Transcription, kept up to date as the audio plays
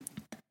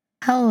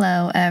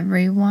Hello,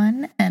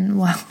 everyone,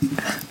 and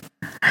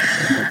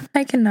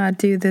I cannot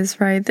do this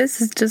right.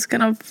 This is just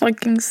gonna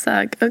fucking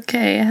suck.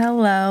 Okay,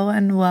 hello,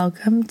 and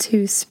welcome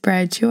to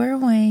Spread Your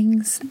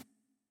Wings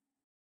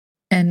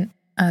and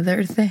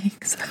Other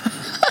Things.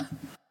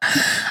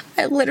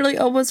 I literally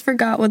almost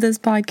forgot what this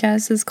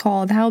podcast is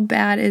called. How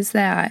bad is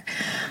that?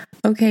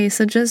 Okay,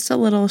 so just a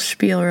little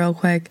spiel real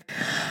quick.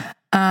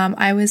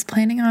 I was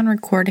planning on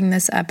recording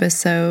this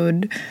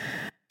episode.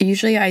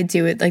 Usually I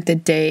do it like the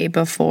day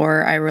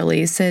before I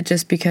release it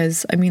just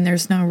because,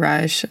 there's no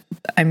rush.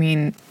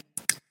 It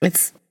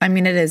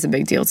is a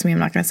big deal to me. I'm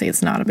not going to say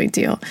it's not a big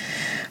deal.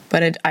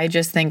 But I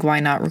just think why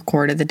not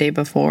record it the day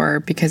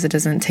before, because it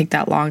doesn't take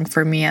that long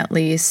for me at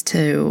least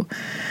to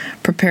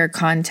prepare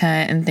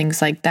content and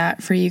things like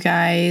that for you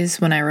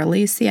guys when I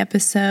release the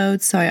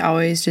episode. So I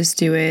always just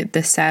do it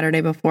the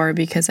Saturday before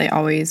because I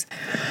always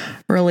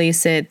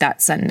release it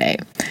that Sunday.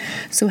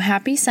 So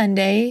happy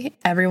Sunday.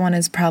 Everyone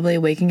is probably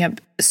waking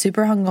up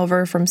super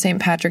hungover from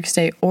St. Patrick's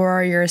Day,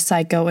 or you're a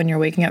psycho and you're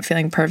waking up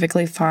feeling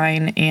perfectly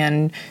fine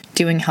and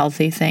doing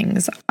healthy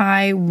things.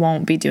 I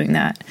won't be doing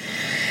that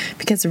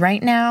because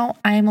right now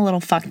I am a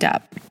little fucked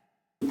up.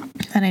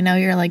 And I know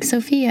you're like,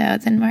 Sophia,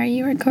 then why are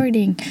you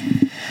recording?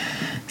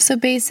 So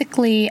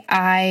basically,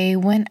 I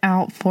went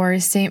out for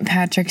St.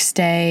 Patrick's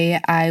Day.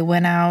 I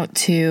went out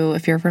to,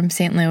 if you're from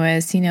St.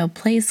 Louis, a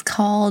place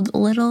called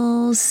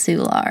Little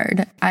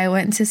Soulard. I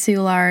went to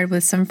Soulard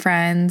with some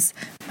friends,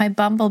 my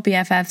Bumble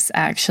BFFs,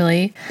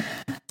 actually.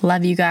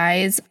 Love you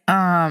guys.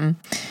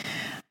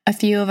 A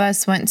few of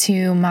us went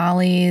to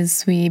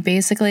Molly's. We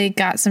basically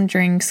got some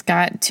drinks,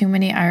 got too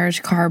many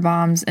Irish car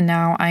bombs, and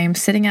now I am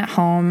sitting at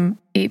home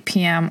 8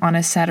 p.m. on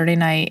a Saturday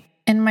night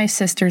in my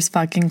sister's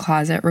fucking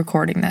closet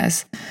recording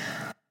this.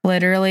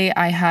 Literally,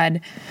 I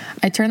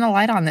turned the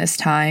light on this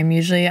time.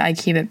 Usually I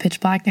keep it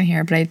pitch black in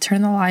here, but I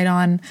turned the light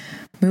on,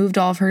 moved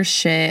all of her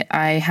shit.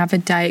 I have a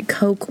Diet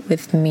Coke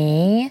with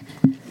me,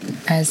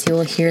 as you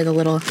will hear the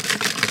little,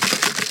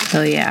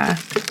 oh yeah.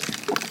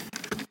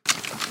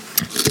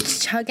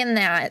 Chugging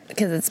that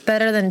because it's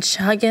better than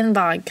chugging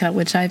vodka,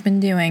 which I've been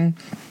doing.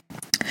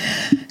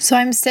 So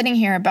I'm sitting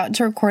here about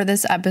to record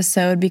this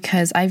episode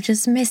because I've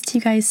just missed you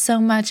guys so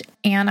much,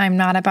 and I'm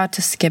not about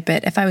to skip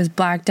it. If I was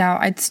blacked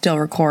out, I'd still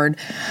record.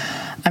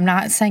 I'm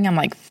not saying I'm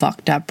like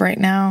fucked up right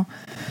now,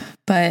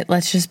 but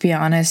let's just be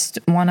honest,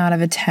 1 out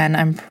of 10,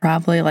 I'm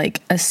probably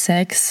like a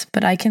 6,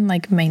 but I can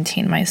like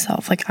maintain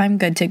myself. Like I'm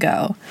good to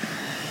go.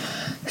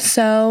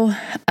 So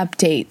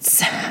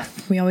updates.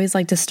 We always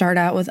like to start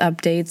out with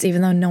updates,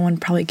 even though no one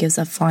probably gives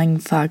a flying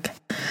fuck.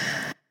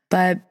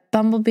 But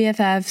Bumble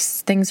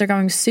BFFs, things are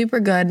going super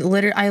good.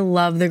 Literally, I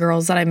love the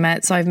girls that I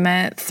met. So I've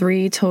met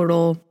 3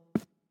 total.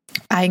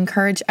 I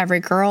encourage every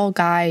girl,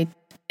 guy,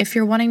 if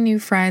you're wanting new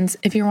friends,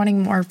 if you're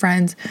wanting more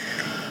friends,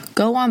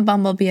 go on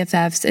Bumble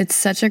BFFs. It's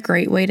such a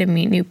great way to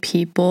meet new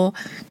people.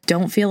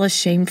 Don't feel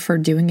ashamed for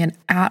doing it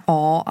at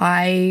all.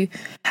 I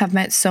have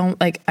met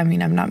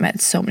I've not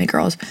met so many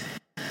girls,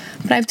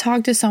 but I've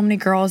talked to so many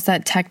girls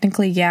that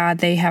technically,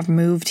 they have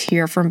moved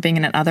here from being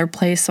in another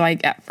place. So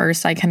at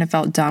first I kind of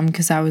felt dumb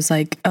because I was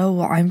like, oh,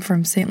 well, I'm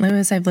from St.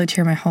 Louis. I've lived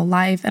here my whole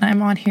life and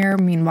I'm on here.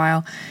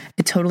 Meanwhile,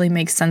 it totally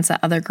makes sense that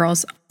other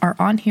girls are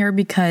on here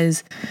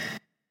because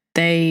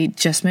they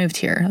just moved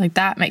here. Like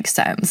that makes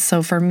sense.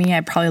 So for me,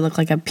 I probably look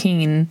like a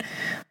peen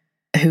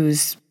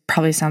who's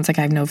probably sounds like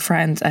I have no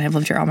friends and I've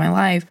lived here all my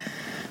life.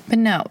 But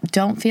no,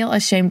 don't feel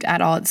ashamed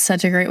at all. It's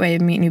such a great way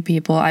to meet new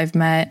people. I've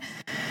met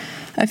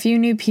a few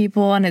new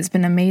people and it's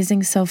been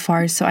amazing so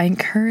far. So I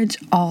encourage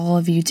all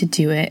of you to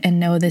do it, and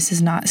no, this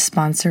is not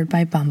sponsored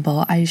by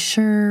Bumble. I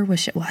sure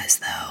wish it was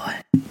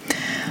though.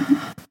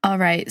 All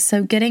right.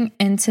 So getting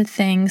into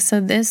things.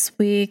 So this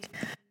week,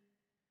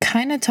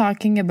 kind of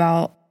talking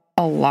about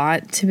a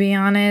lot, to be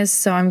honest.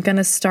 So I'm going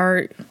to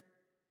start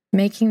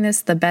making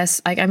this the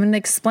best. I'm going to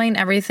explain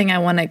everything I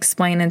want to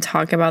explain and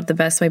talk about the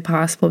best way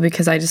possible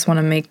because I just want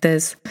to make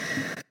this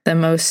the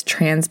most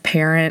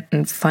transparent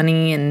and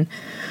funny and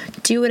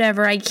do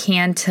whatever I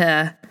can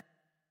to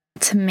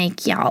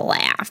make y'all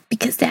laugh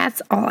because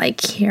that's all I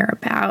care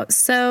about.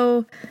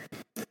 So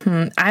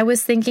I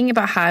was thinking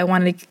about how I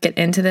wanted to get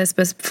into this,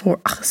 but before,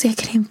 I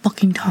can't even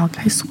fucking talk.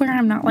 I swear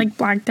I'm not like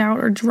blacked out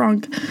or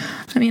drunk.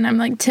 I'm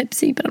like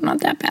tipsy, but I'm not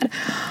that bad.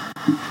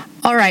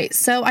 All right.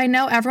 So I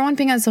know everyone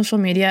being on social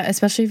media,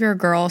 especially if you're a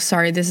girl,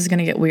 sorry, this is going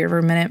to get weird for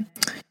a minute.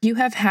 You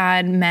have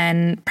had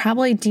men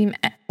probably DM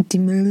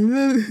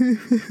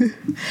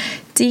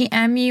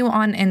you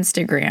on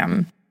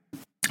Instagram.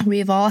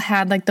 We've all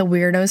had like the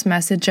weirdos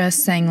message us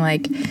saying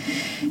like,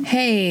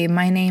 hey,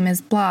 my name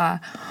is blah.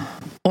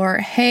 Or,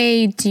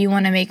 hey, do you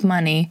want to make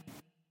money?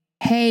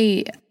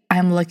 Hey,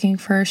 I'm looking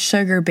for a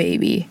sugar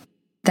baby.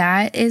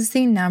 That is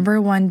the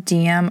number 1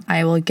 DM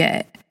I will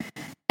get.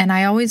 And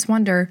I always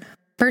wonder,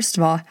 first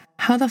of all,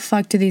 how the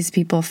fuck do these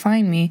people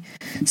find me?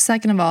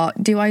 Second of all,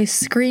 do I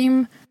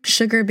scream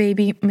sugar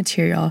baby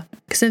material?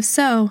 Because if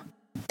so,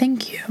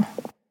 thank you.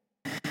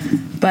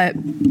 But,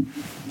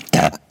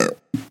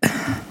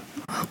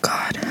 oh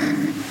God.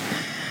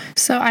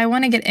 So I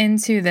want to get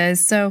into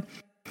this. So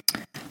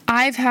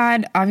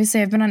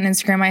Obviously I've been on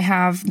Instagram. I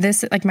have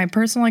this, like my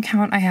personal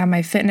account, I have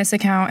my fitness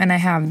account, and I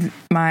have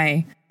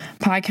my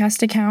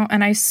podcast account.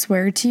 And I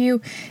swear to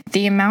you,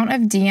 the amount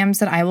of DMs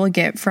that I will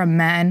get from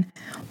men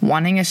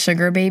wanting a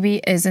sugar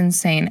baby is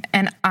insane.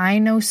 And I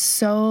know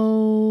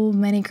so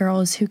many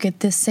girls who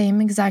get the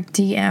same exact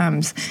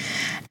DMs.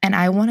 And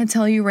I want to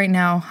tell you right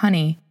now,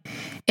 honey,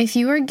 if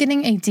you are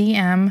getting a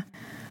DM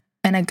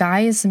and a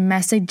guy is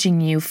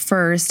messaging you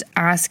first,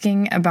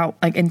 asking about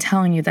and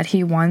telling you that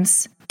he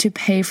wants to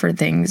pay for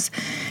things,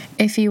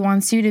 if he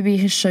wants you to be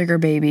his sugar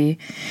baby,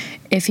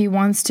 if he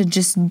wants to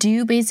just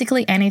do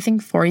basically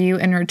anything for you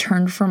in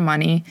return for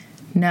money,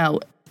 no,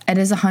 it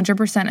is 100%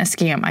 a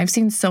scam. I've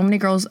seen so many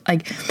girls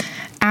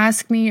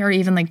ask me or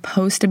even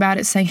post about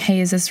it saying, hey,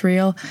 is this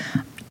real?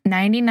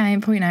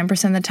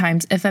 99.9% of the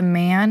times, if a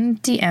man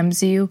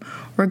DMs you,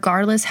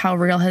 regardless how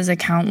real his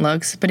account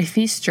looks, but if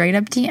he straight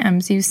up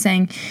DMs you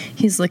saying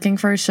he's looking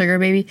for a sugar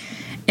baby,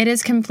 it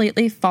is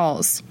completely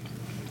false.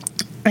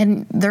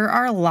 And there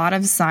are a lot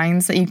of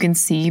signs that you can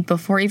see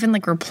before even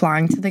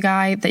replying to the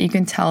guy that you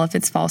can tell if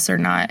it's false or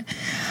not.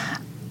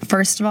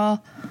 First of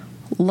all,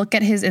 look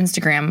at his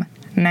Instagram.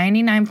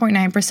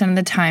 99.9% of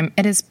the time,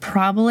 it is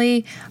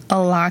probably a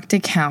locked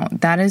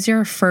account. That is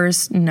your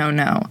first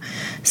no-no.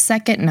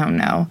 Second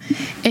no-no,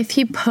 if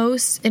he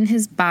posts in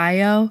his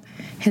bio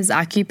his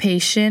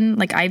occupation,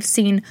 I've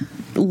seen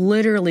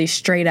literally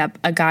straight up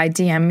a guy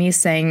DM me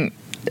saying,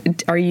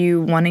 are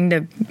you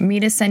wanting me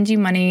to send you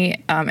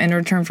money in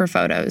return for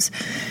photos?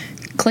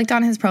 Clicked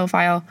on his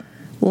profile,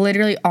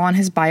 literally on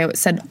his bio, it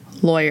said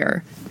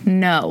lawyer.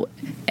 No.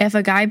 If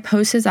a guy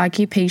posts his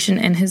occupation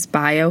in his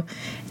bio,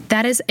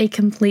 that is a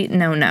complete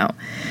no-no.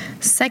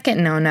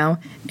 Second no-no,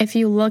 if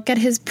you look at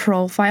his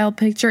profile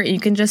picture, you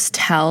can just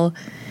tell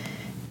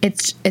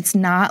it's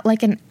not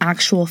an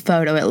actual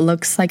photo. It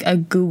looks like a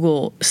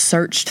Google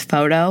searched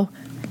photo.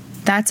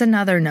 That's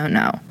another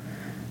no-no.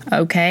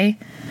 Okay?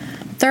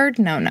 Third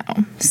no-no.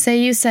 Say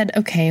you said,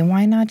 okay,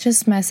 why not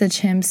just message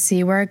him,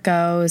 see where it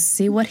goes,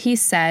 see what he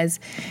says.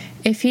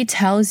 If he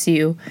tells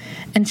you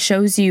and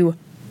shows you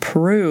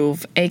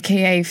proof,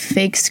 aka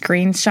fake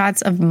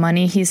screenshots of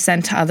money he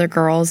sent to other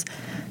girls,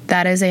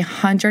 that is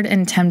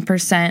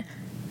 110%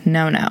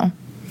 no-no.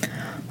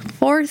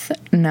 Fourth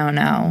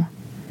no-no.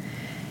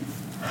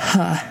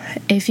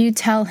 If you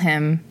tell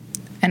him,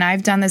 and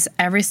I've done this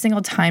every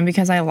single time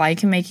because I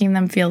like making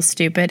them feel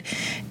stupid.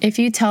 If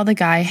you tell the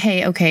guy,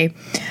 hey, okay,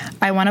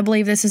 I want to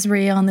believe this is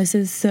real and this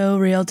is so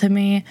real to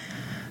me.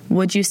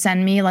 Would you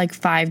send me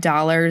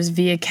 $5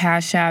 via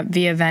Cash App,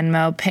 via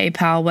Venmo,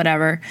 PayPal,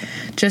 whatever,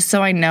 just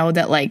so I know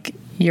that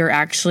you're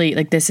actually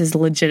this is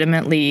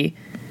legitimately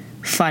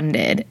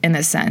funded in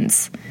a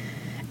sense.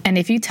 And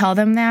if you tell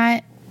them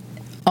that,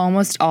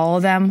 almost all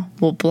of them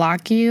will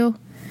block you,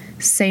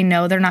 say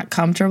no, they're not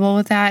comfortable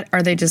with that,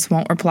 or they just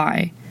won't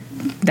reply.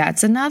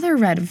 That's another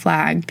red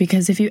flag,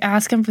 because if you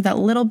ask them for that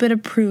little bit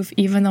of proof,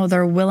 even though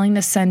they're willing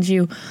to send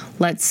you,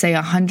 let's say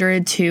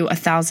 $100 to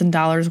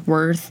 $1,000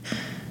 worth,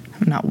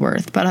 not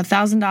worth, but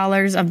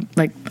 $1,000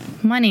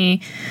 of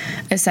money,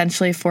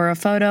 essentially for a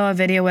photo, a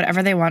video,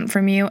 whatever they want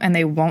from you, and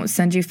they won't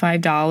send you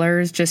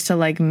 $5 just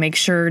to make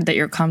sure that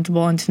you're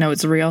comfortable and to know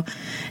it's real,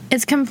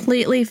 it's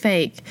completely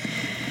fake.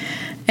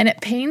 And it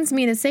pains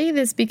me to say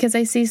this because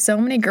I see so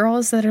many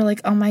girls that are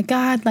oh my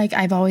God,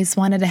 I've always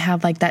wanted to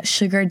have that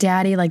sugar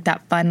daddy,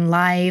 that fun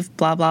life,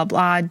 blah, blah,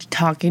 blah,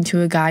 talking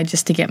to a guy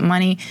just to get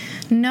money.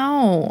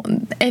 No,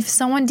 if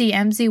someone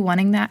DMs you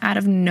wanting that out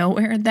of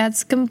nowhere,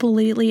 that's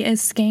completely a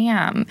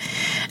scam.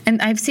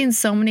 And I've seen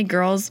so many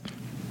girls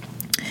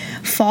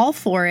fall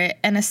for it,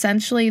 and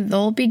essentially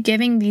they'll be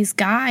giving these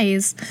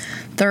guys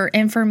their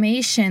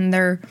information,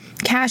 their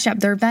Cash App,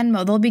 their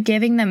Venmo. They'll be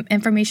giving them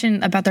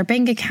information about their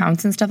bank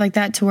accounts and stuff like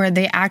that to where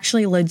they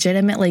actually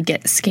legitimately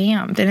get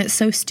scammed. And it's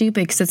so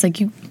stupid because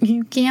it's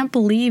you can't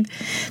believe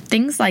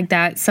things like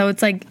that. So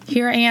it's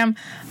here I am,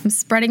 I'm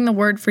spreading the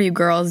word for you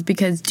girls,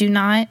 because do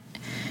not,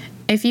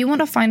 if you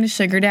want to find a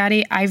sugar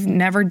daddy, I've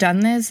never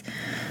done this,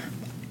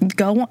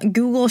 go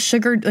Google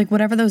sugar,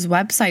 whatever those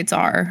websites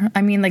are.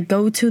 I mean,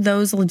 go to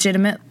those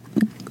legitimate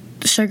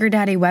sugar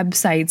daddy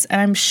websites,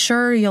 and I'm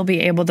sure you'll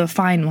be able to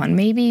find one.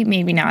 Maybe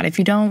not. If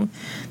you don't,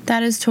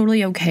 that is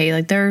totally okay.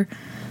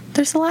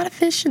 There's a lot of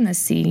fish in the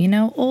sea,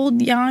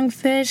 old, young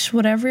fish,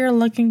 whatever you're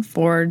looking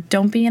for.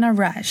 Don't be in a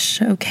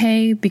rush,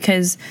 okay?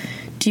 Because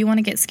do you want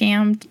to get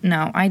scammed?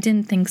 No, I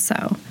didn't think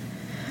so.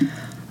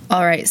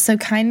 All right, so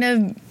kind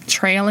of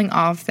trailing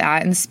off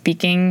that and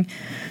speaking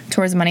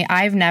towards money,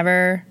 I've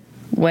never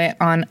went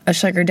on a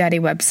sugar daddy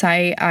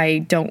website. I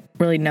don't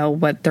really know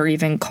what they're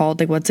even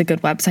called, what's a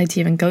good website to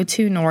even go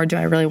to, nor do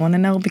I really want to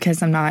know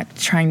because I'm not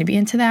trying to be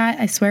into that.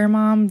 I swear,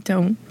 Mom,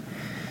 don't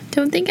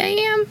think I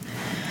am.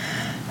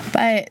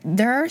 But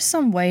there are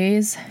some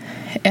ways,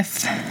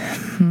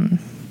 I'm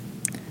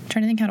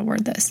trying to think how to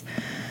word this.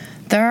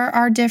 There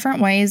are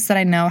different ways that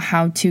I know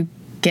how to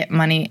get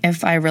money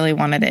if I really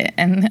wanted it.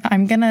 And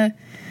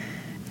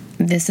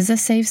this is a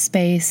safe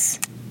space.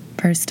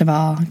 First of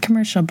all,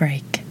 commercial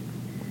break.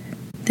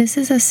 This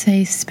is a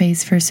safe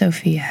space for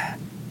Sophia.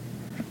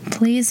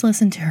 Please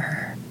listen to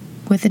her.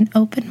 with an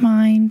open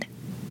mind,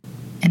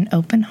 an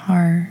open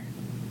heart,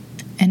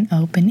 and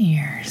open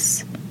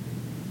ears.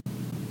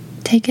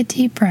 Take a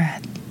deep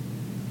breath.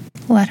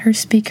 Let her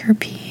speak her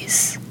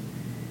piece.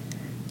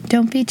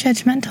 Don't be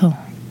judgmental.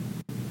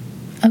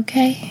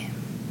 Okay?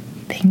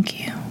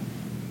 Thank you.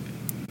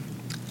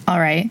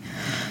 All right.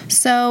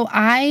 So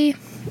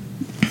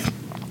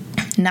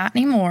not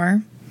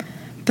anymore,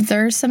 but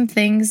there are some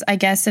things, I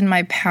guess, in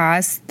my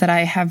past that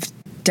I have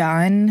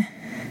done.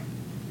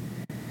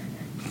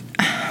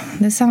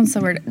 This sounds so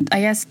weird.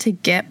 I guess to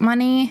get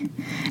money,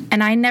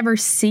 and I never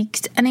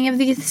seeked any of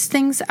these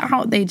things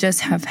out. They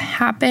just have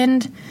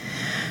happened.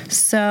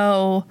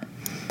 So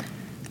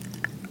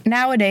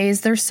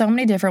nowadays, there's so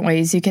many different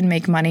ways you can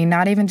make money,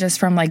 not even just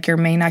from like your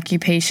main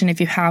occupation if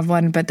you have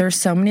one, but there's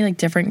so many like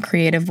different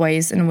creative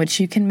ways in which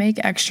you can make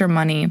extra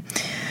money.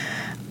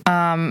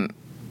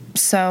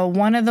 So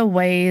one of the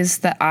ways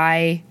that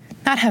I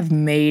not have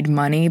made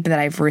money, but that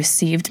I've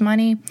received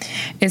money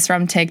is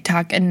from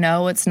TikTok. And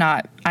no,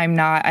 I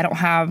don't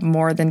have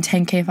more than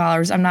 10K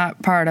followers. I'm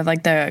not part of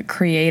like the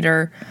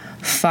creator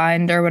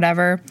fund or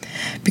whatever,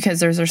 because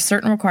there's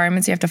certain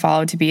requirements you have to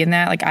follow to be in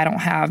that. Like I don't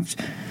have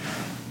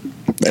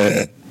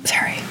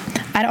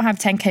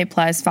 10K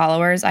plus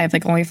followers. I have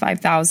like only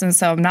 5,000.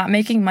 So I'm not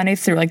making money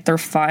through like their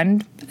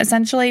fund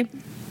essentially.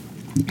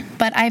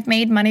 But I've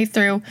made money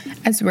through,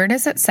 as weird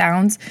as it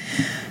sounds,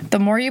 the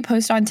more you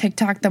post on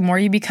TikTok, the more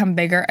you become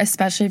bigger,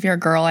 especially if you're a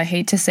girl. I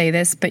hate to say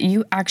this, but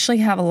you actually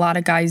have a lot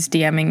of guys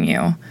DMing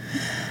you.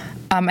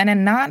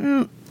 And not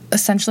in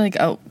essentially like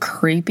a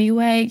creepy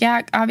way.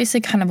 Yeah, obviously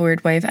kind of a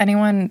weird way. If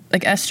anyone,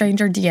 like a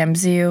stranger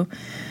DMs you,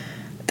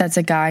 that's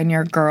a guy and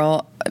you're a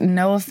girl,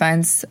 no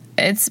offense.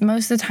 It's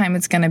most of the time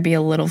it's going to be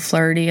a little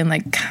flirty and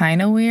like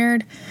kind of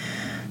weird.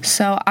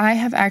 So I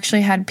have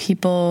actually had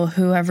people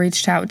who have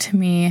reached out to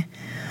me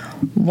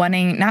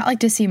wanting not like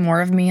to see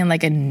more of me in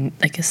like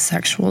a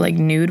sexual like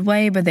nude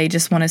way, but they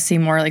just want to see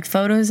more like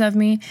photos of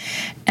me.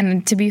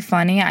 And to be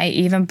funny, I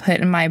even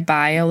put in my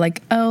bio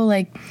like, oh,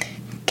 like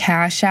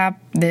Cash App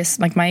this,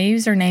 like my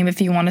username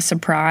if you want a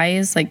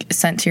surprise like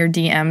sent to your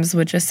DMs,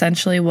 which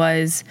essentially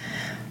was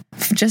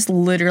just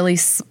literally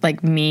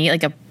like me,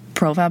 like a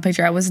profile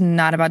picture. I was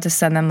not about to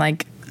send them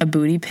like a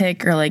booty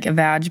pic or like a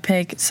vag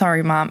pic.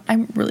 Sorry, Mom.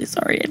 I'm really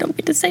sorry. I don't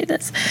mean to say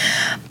this.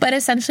 But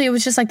essentially, it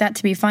was just like that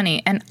to be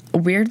funny. And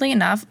weirdly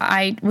enough,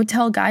 I would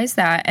tell guys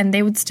that and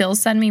they would still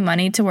send me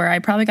money to where I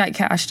probably got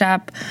Cash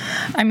App.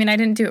 I mean, I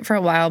didn't do it for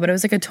a while, but it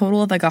was like a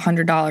total of like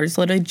 $100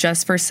 literally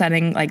just for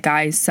sending like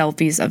guys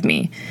selfies of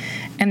me.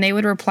 And they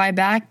would reply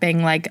back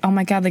being like, oh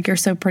my God, like you're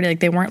so pretty. Like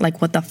they weren't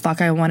like, what the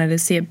fuck? I wanted to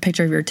see a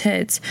picture of your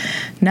tits.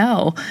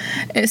 No.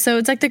 So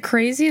it's like the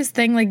craziest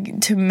thing, like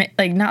to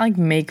like not like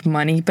make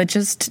money, but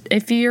just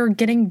if you're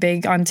getting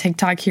big on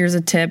TikTok, here's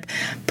a tip.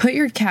 Put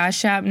your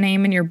Cash App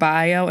name in your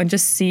bio and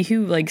just see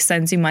who like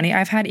sends you money.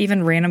 I've had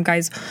even random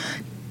guys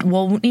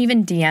won't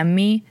even DM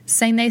me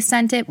saying they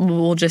sent it.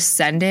 We'll just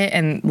send it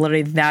and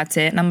literally that's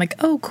it. And I'm like,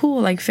 oh,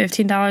 cool. Like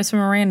 $15 from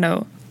a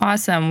rando.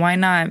 Awesome. Why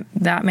not?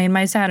 That made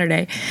my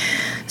Saturday.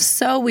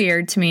 So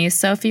weird to me.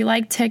 So if you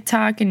like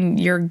TikTok and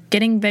you're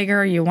getting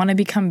bigger, you want to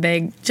become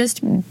big,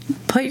 just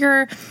put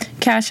your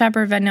Cash App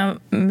or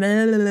Venmo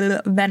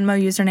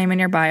username in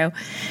your bio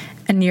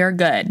and you're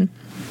good.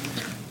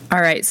 All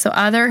right. So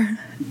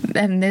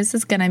and this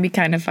is going to be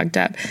kind of fucked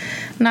up.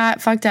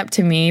 Not fucked up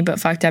to me, but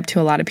fucked up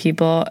to a lot of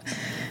people.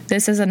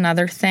 This is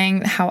another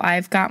thing, how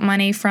I've got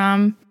money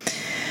from.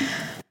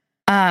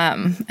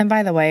 And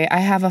by the way, I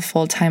have a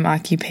full-time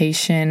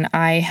occupation.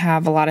 I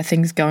have a lot of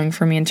things going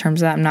for me in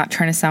terms of that. I'm not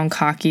trying to sound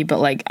cocky, but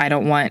like, I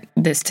don't want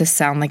this to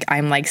sound like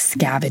I'm like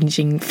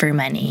scavenging for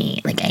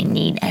money. Like I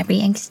need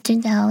every extra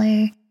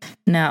dollar.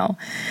 No,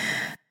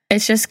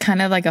 it's just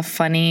kind of like a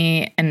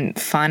funny and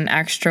fun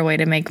extra way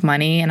to make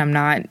money. And I'm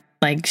not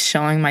like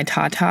showing my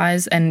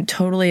tatas, and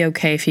totally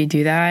okay if you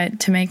do that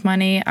to make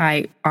money.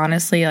 I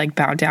honestly like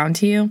bow down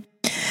to you.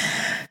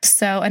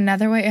 So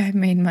another way I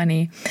made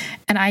money,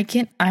 and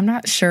I'm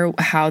not sure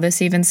how this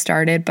even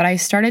started, but I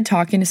started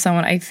talking to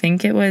someone, I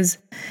think it was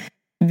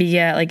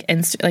via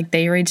like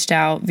they reached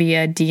out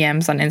via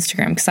DMs on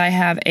Instagram because I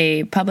have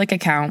a public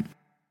account,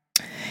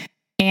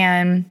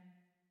 and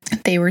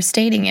they were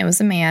stating, it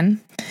was a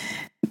man,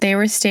 they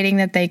were stating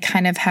that they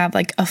kind of have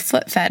like a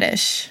foot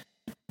fetish.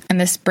 And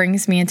this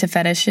brings me into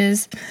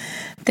fetishes.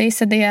 They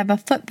said they have a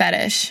foot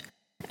fetish.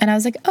 And I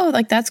was like, oh,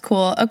 like that's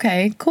cool.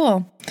 Okay,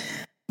 cool.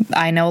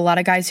 I know a lot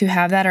of guys who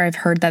have that, or I've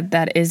heard that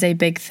that is a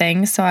big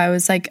thing. So I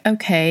was like,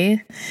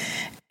 okay.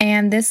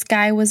 And this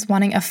guy was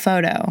wanting a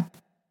photo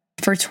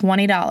for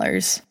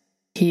 $20.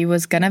 He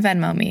was going to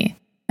Venmo me.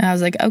 And I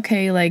was like,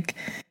 okay, like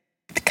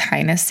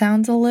kind of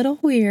sounds a little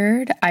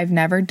weird. I've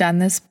never done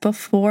this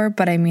before,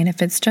 but I mean,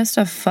 if it's just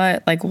a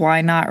foot, like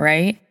why not,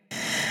 right?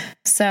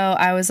 So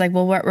I was like,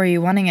 well, what were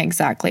you wanting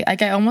exactly?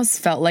 Like, I almost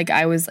felt like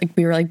I was like,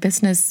 we were like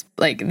business,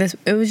 like this,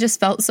 it was just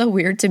felt so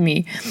weird to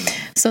me.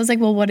 So I was like,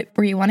 well, what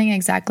were you wanting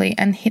exactly?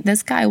 And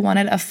this guy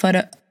wanted a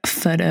photo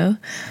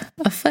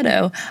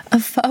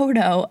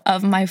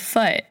of my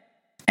foot.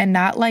 and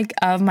not like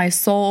of my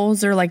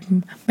soles or like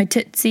my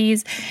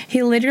tootsies.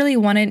 He literally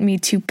wanted me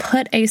to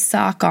put a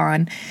sock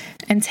on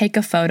and take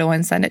a photo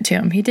and send it to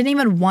him. He didn't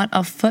even want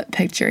a foot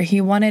picture. He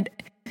wanted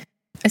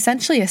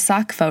essentially a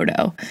sock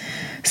photo.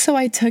 So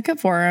I took it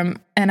for him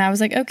and I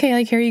was like, okay,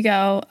 like, here you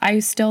go.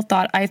 I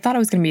thought it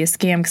was going to be a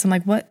scam because I'm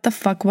like, what the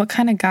fuck? What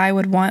kind of guy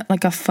would want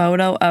like a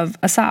photo of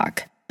a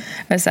sock,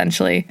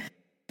 essentially?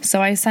 So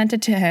I sent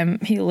it to him.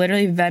 He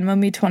literally Venmoed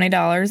me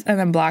 $20 and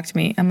then blocked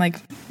me. I'm like,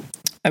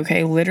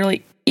 okay,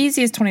 literally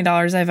easiest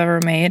 $20 I've ever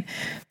made.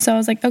 So I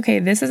was like, okay,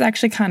 this is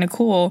actually kind of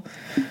cool.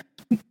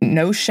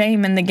 No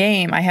shame in the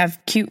game. I have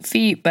cute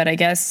feet, but I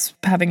guess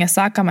having a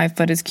sock on my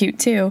foot is cute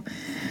too.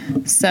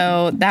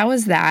 So that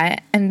was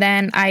that. And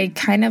then I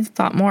kind of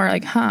thought more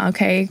like,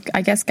 okay,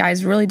 I guess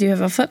guys really do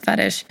have a foot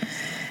fetish.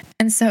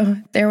 And so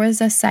there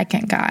was a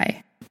second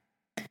guy.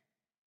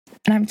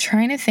 And I'm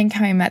trying to think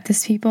how I met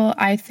these people.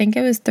 I think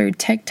it was through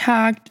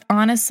TikTok.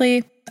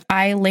 Honestly,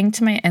 I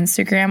linked my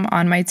Instagram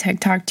on my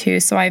TikTok too.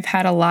 So I've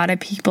had a lot of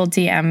people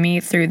DM me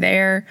through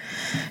there,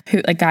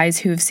 guys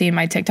who've seen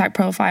my TikTok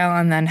profile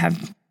and then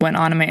have went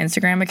on to my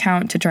Instagram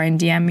account to try and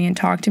DM me and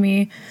talk to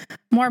me.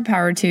 More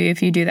power to you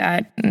if you do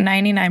that.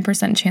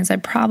 99% chance I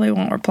probably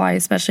won't reply,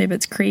 especially if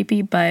it's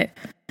creepy, but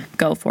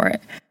go for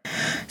it.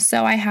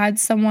 So I had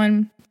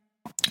someone,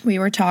 we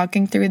were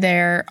talking through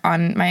there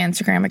on my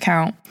Instagram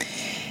account,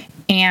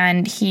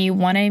 and he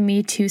wanted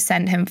me to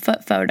send him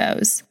foot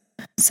photos.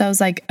 So I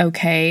was like,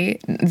 okay,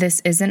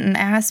 this isn't an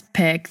ass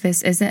pic.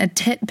 This isn't a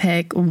tit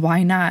pic.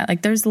 Why not?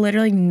 Like, there's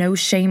literally no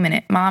shame in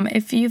it. Mom,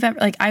 if you've ever,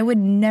 like, I would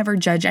never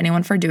judge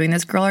anyone for doing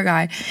this, girl or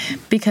guy,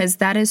 because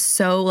that is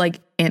so, like,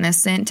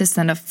 innocent to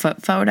send a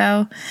foot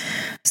photo.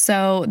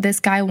 So this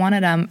guy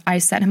wanted them. I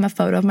sent him a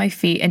photo of my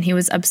feet and he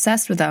was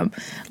obsessed with them.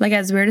 Like,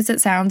 as weird as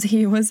it sounds,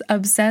 he was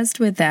obsessed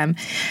with them.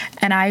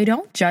 And I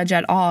don't judge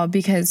at all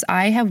because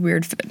I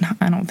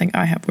don't think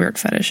I have weird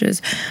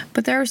fetishes,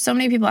 but there are so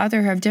many people out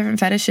there who have different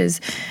fetishes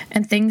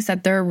and things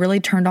that they're really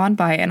turned on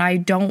by. And I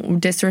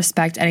don't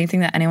disrespect anything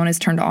that anyone is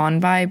turned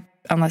on by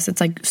unless it's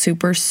like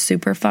super,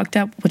 super fucked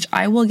up, which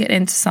I will get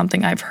into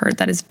something I've heard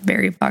that is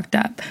very fucked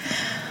up.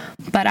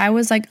 But I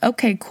was like,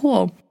 okay,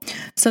 cool.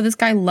 So this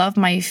guy loved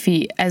my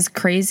feet, as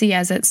crazy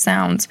as it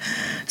sounds.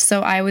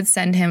 So I would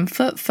send him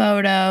foot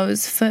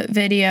photos, foot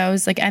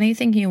videos, like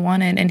anything he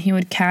wanted, and he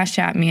would cash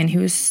at me. And he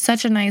was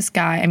such a nice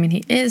guy. I mean,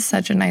 he is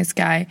such a nice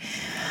guy.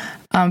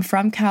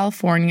 From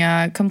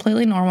California,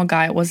 completely normal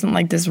guy. It wasn't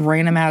like this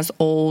random ass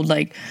old,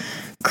 like,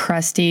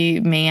 crusty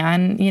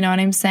man, you know what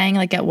I'm saying?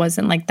 Like, it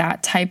wasn't like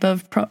that type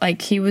of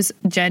like, he was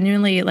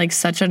genuinely like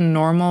such a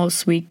normal,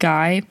 sweet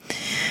guy.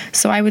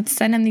 So I would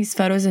send him these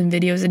photos and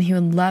videos and he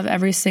would love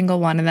every single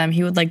one of them.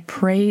 He would like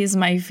praise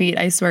my feet,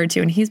 I swear to.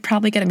 And he's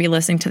probably going to be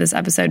listening to this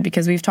episode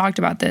because we've talked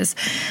about this,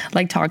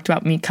 like talked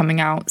about me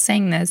coming out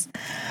saying this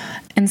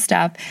and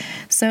stuff.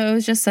 So it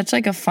was just such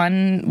like a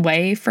fun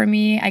way for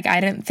me. Like,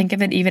 I didn't think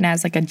of it even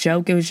as like a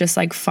joke. It was just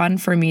like fun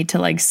for me to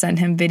like send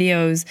him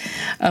videos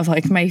of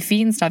like my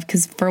feet and stuff.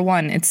 Cause for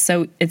one,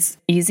 it's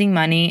easy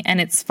money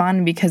and it's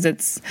fun because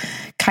it's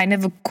kind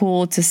of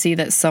cool to see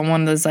that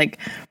someone was like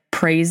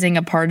praising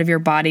a part of your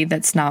body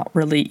that's not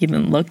really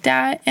even looked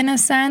at in a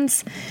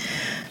sense.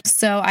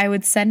 So I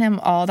would send him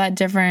all that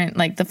different,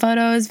 like the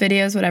photos,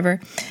 videos, whatever.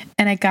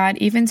 And it got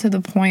even to the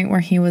point where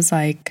he was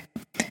like,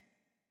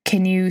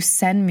 can you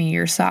send me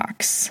your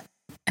socks?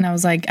 And I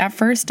was like, at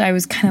first I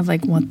was kind of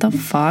like, what the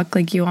fuck?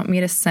 Like, you want me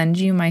to send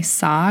you my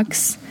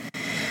socks?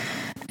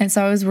 And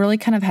so I was really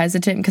kind of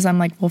hesitant because I'm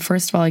like, well,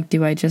 first of all, like,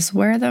 do I just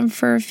wear them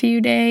for a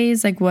few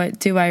days? Like, what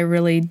do I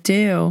really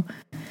do?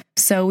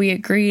 So we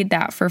agreed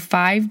that for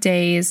 5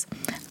 days,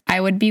 I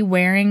would be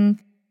wearing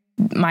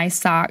my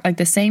sock, like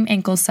the same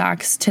ankle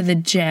socks to the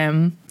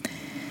gym.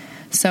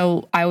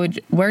 So I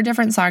would wear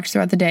different socks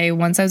throughout the day.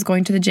 Once I was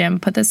going to the gym,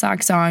 put the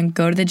socks on,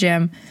 go to the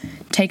gym,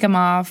 take them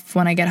off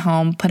when I get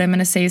home, put them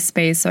in a safe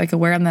space so I could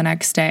wear them the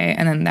next day.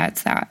 And then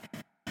that's that.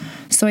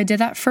 So I did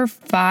that for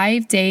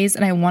 5 days.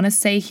 And I want to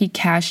say he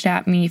cashed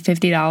at me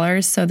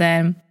 $50. So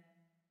then,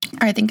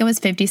 or I think it was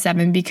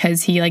 57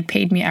 because he like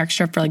paid me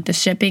extra for like the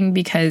shipping,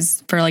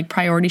 because for like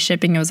priority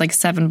shipping, it was like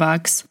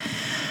 $7.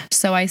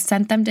 So I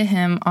sent them to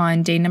him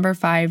on day number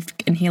 5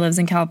 and he lives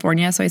in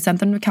California. So I sent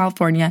them to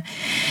California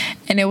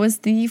and it was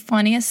the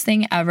funniest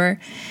thing ever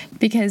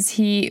because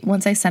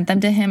once I sent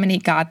them to him and he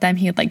got them,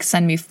 he'd like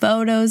send me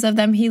photos of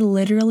them. He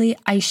literally,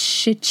 I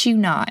shit you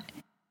not,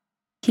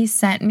 he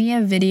sent me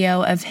a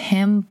video of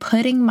him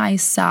putting my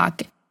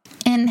sock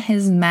in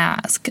his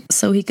mask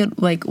so he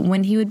could, like,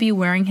 when he would be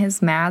wearing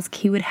his mask,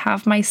 he would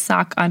have my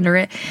sock under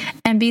it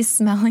and be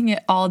smelling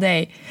it all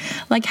day.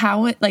 Like,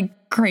 how it, like,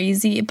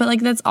 crazy, but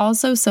like, that's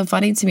also so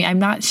funny to me. I'm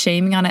not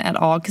shaming on it at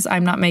all because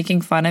I'm not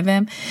making fun of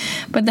him,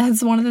 but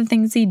that's one of the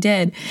things he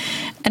did.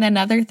 And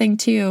another thing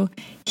too,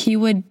 he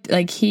would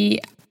like,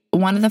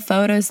 one of the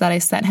photos that I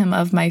sent him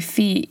of my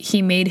feet,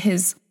 he made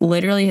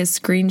literally his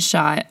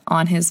screenshot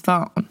on his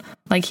phone.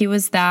 Like, he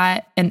was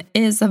that and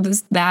is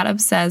that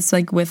obsessed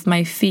like with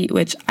my feet,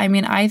 which I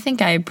mean, I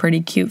think I have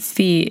pretty cute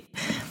feet,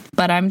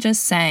 but I'm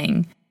just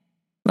saying,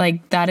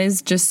 Like, that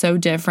is just so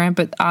different,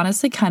 but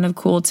honestly kind of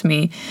cool to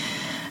me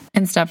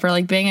and stuff, for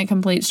like being a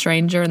complete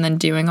stranger and then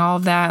doing all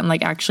of that and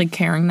like actually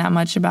caring that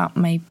much about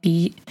my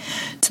feet,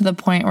 to the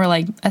point where,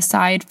 like,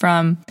 aside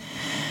from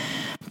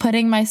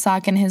putting my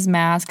sock in his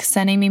mask,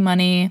 sending me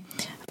money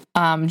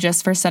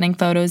just for sending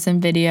photos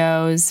and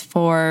videos,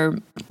 for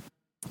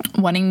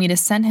wanting me to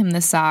send him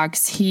the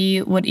socks,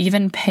 he would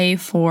even pay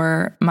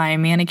for my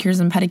manicures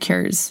and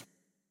pedicures.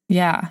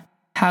 Yeah.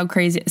 How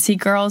crazy. See,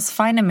 girls,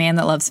 find a man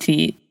that loves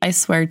feet. I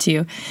swear to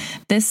you.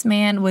 This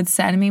man would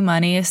send me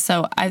money.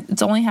 So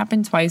it's only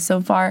happened twice so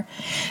far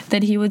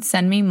that he would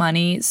send me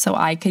money so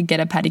I could get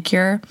a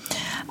pedicure.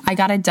 I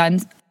got it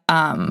done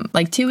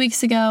like 2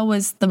 weeks ago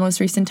was the most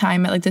recent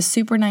time at like this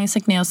super nice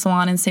like nail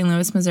salon in St.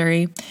 Louis,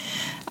 Missouri.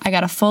 I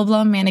got a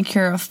full-blown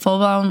manicure, a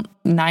full-blown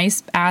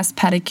nice-ass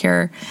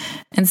pedicure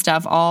and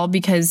stuff, all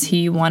because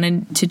he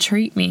wanted to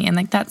treat me. And,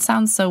 like, that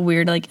sounds so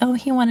weird. Like, oh,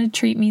 he wanted to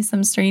treat me,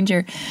 some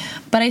stranger.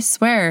 But I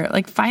swear,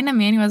 like, find a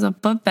man who has a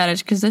foot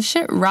fetish, because this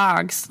shit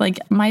rocks. Like,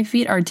 my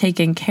feet are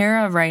taken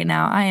care of right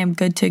now. I am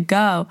good to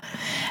go.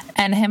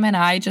 And him and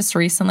I just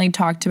recently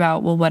talked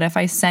about, well, what if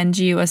I send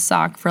you a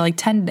sock for, like,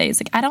 10 days?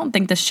 Like, I don't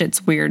think this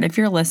shit's weird. If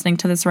you're listening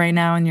to this right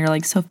now and you're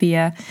like,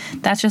 Sophia,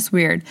 that's just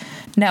weird.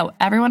 No,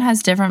 everyone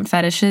has different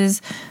fetishes.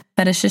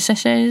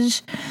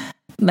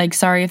 Like,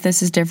 sorry if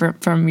this is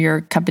different from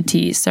your cup of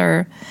tea,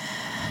 sir.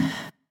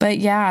 But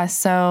yeah,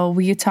 so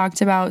we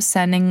talked about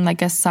sending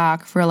like a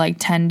sock for like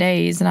 10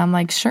 days. And I'm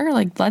like, sure,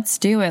 like, let's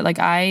do it. Like,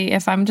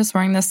 if I'm just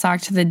wearing this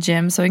sock to the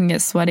gym so I can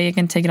get sweaty, I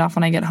can take it off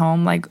when I get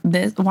home. Like,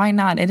 this, why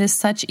not? It is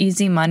such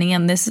easy money.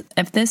 And this,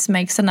 if this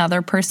makes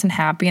another person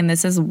happy and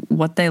this is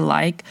what they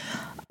like,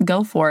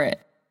 go for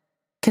it.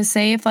 Because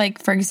say if, like,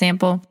 for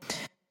example,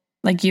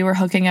 like you were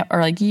hooking up, or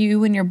like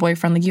you and your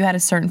boyfriend, like you had a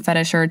certain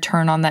fetish or a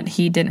turn on that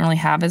he didn't really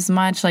have as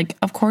much, like,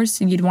 of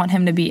course you'd want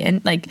him to be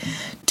in, like,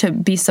 to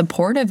be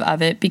supportive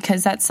of it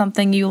because that's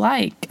something you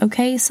like.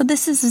 Okay. So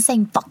this is the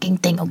same fucking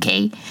thing.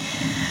 Okay.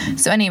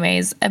 So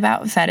anyways,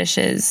 about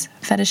fetishes,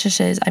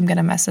 I'm going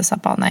to mess this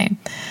up all night.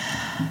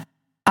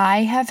 I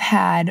have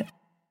had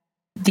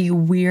the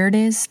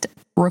weirdest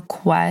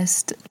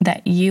request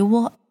that you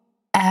will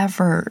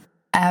ever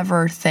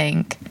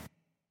think.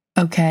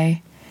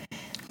 Okay.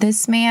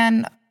 This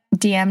man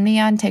DM'd me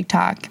on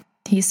TikTok.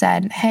 He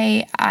said,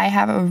 hey, I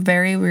have a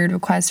very weird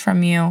request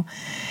from you.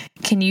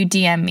 Can you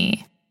DM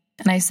me?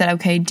 And I said,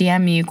 okay,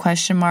 DM me, ?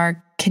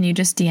 Can you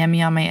just DM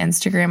me on my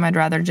Instagram? I'd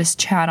rather just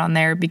chat on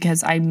there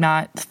because I'm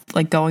not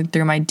like going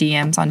through my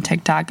DMs on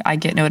TikTok. I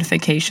get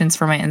notifications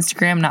for my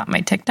Instagram, not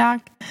my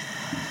TikTok.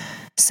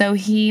 So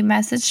he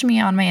messaged me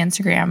on my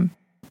Instagram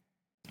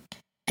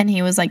and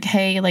he was like,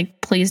 hey,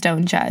 like, please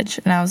don't judge.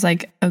 And I was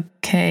like,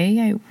 okay,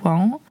 I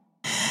won't.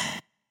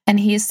 And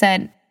he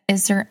said,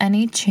 is there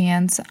any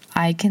chance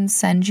I can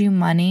send you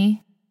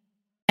money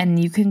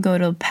and you can go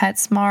to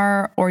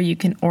PetSmart or you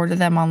can order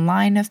them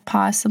online if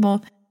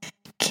possible?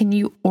 Can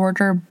you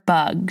order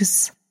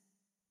bugs?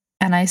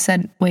 And I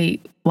said,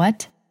 wait,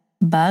 what?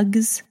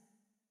 Bugs?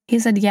 He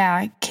said,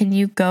 yeah, can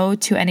you go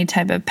to any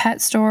type of pet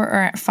store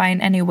or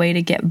find any way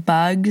to get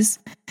bugs?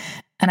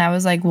 And I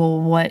was like, well,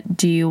 what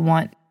do you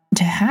want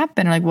to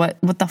happen? Like,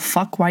 what the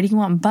fuck? Why do you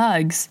want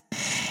bugs?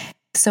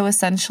 So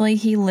essentially,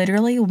 he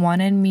literally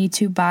wanted me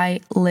to buy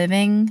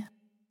living,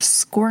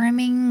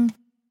 squirming,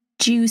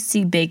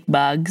 juicy big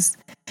bugs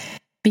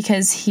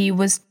because he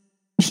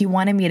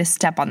wanted me to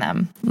step on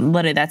them.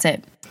 Literally, that's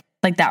it.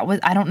 Like,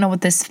 I don't know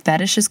what this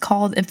fetish is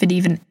called, if it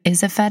even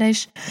is a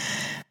fetish,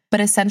 but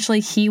essentially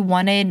he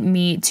wanted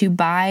me to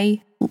buy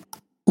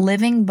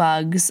living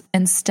bugs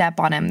and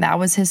step on him. That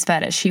was his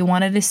fetish. He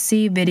wanted to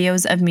see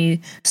videos of me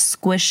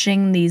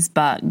squishing these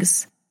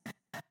bugs.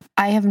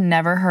 I have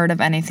never heard of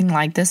anything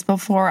like this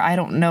before. I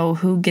don't know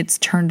who gets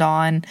turned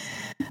on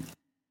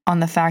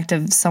the fact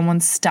of someone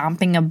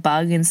stomping a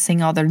bug and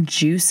seeing all their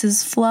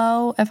juices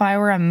flow. If I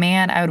were a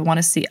man, I would want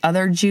to see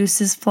other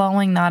juices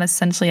flowing, not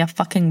essentially a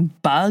fucking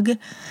bug.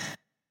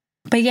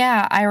 But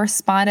yeah, I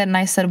responded and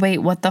I said, wait,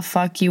 what the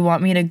fuck? You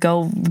want me to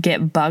go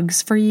get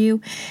bugs for you?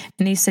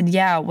 And he said,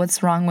 yeah,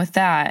 what's wrong with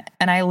that?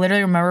 And I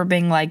literally remember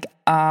being like,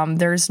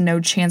 there's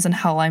no chance in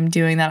hell I'm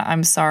doing that.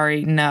 I'm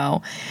sorry,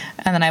 no.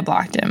 And then I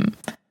blocked him.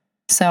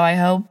 So I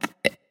hope,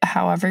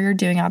 however you're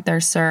doing out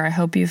there, sir, I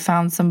hope you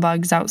found some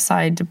bugs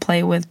outside to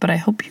play with, but I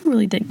hope you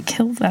really didn't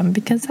kill them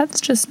because that's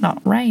just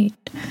not right.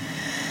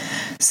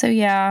 So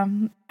yeah,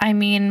 I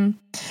mean,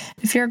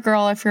 if you're a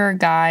girl, if you're a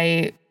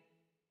guy,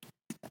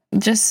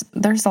 just,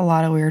 there's a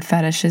lot of weird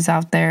fetishes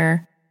out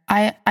there.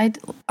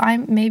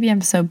 Maybe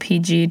I'm so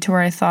PG to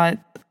where I thought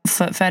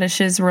foot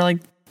fetishes were like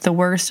the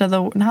worst of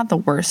the, not the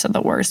worst of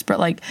the worst, but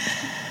like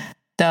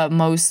the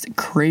most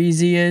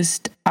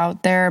craziest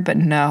out there. But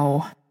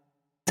no.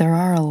 There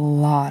are a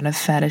lot of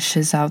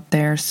fetishes out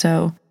there,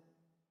 so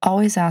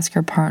always ask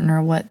your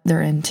partner what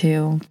they're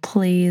into,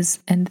 please,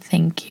 and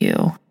thank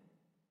you.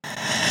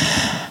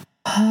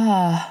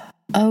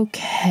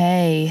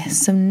 Okay,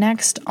 so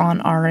next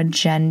on our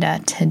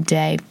agenda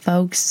today,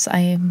 folks,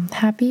 I'm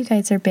happy you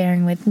guys are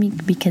bearing with me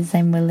because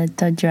I'm a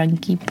little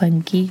drunky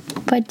punky,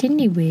 but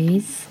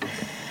anyways,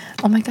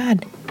 Oh my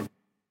God.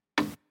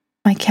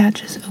 My cat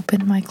just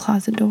opened my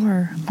closet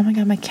door. Oh my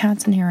God, my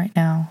cat's in here right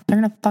now. They're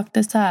going to fuck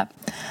this up.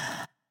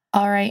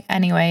 All right.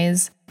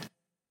 Anyways,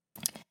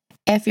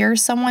 if you're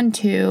someone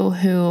too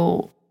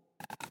who,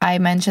 I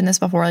mentioned this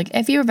before, like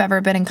if you've ever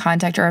been in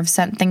contact or have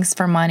sent things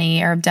for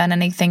money or have done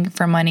anything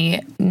for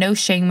money, no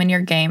shame in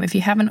your game. If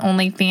you have an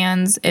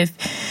OnlyFans,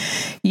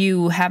 if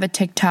you have a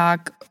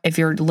TikTok, if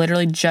you're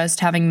literally just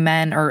having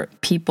men or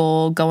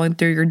people going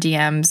through your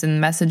DMs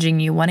and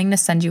messaging you, wanting to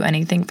send you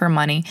anything for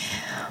money,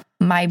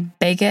 my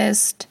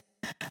biggest,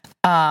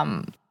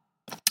 not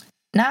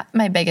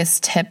my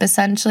biggest tip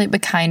essentially,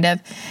 but kind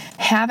of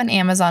have an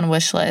Amazon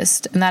wish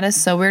list. And that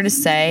is so weird to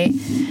say,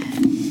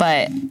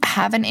 but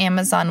have an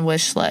Amazon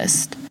wish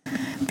list,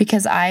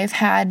 because I've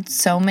had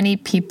so many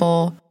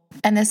people,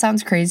 and this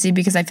sounds crazy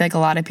because I feel like a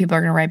lot of people are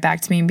going to write back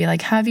to me and be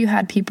like, have you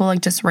had people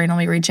like just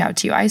randomly reach out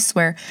to you? I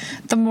swear,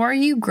 the more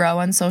you grow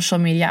on social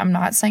media, I'm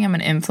not saying I'm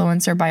an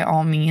influencer by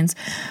all means,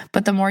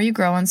 but the more you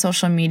grow on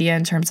social media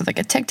in terms of like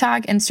a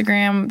TikTok,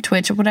 Instagram,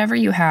 Twitch, whatever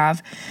you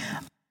have,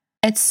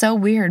 it's so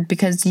weird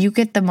because you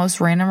get the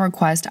most random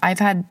request. I've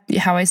had,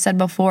 how I said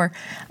before,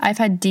 I've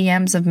had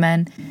DMs of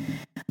men,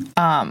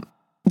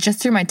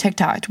 just through my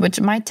TikTok, which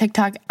my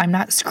TikTok, I'm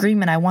not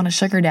screaming, I want a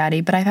sugar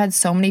daddy, but I've had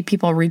so many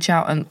people reach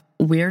out and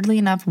weirdly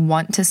enough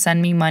want to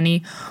send me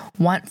money,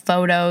 want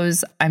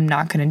photos. I'm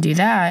not going to do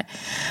that,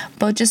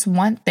 but just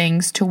want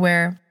things to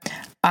where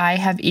I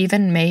have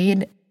even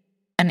made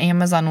an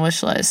Amazon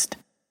wish list.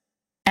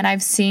 And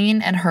I've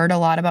seen and heard a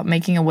lot about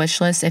making a wish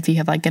list if you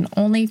have like an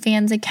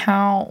OnlyFans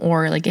account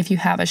or like if you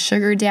have a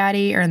sugar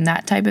daddy or in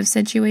that type of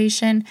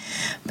situation.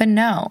 But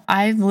no,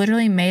 I've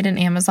literally made an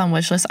Amazon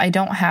wish list. I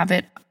don't have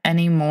it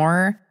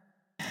anymore.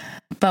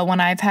 But when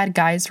I've had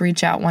guys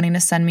reach out wanting to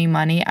send me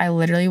money, I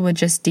literally would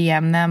just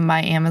DM them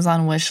my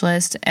Amazon wish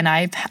list. And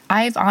I've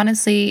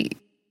honestly,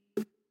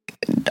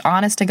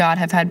 honest to God,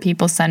 have had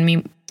people send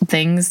me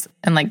things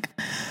and like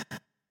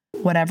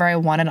whatever I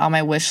wanted on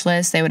my wish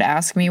list. They would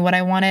ask me what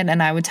I wanted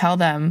and I would tell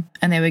them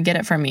and they would get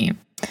it from me.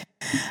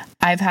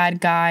 I've had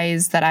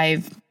guys that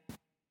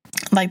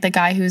like the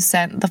guy who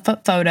sent the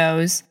foot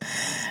photos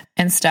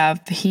and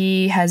stuff,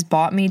 he has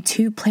bought me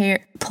two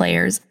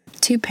pairs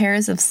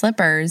of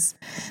slippers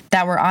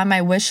that were on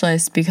my wish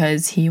list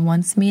because he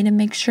wants me to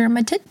make sure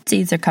my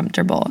tootsies are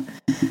comfortable.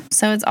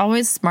 So it's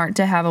always smart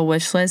to have a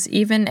wish list,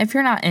 even if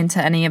you're not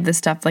into any of this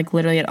stuff, like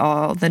literally at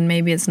all, then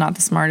maybe it's not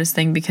the smartest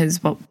thing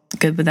because what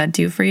good would that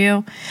do for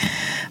you?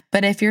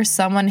 But if you're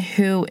someone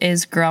who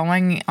is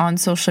growing on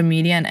social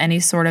media in any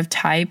sort of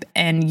type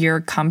and you're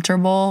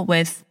comfortable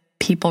with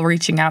people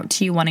reaching out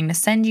to you, wanting to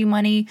send you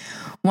money,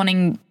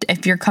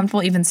 if you're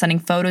comfortable even sending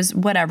photos,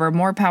 whatever,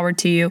 more power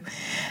to you.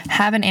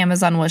 Have an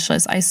Amazon wish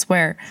list. I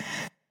swear,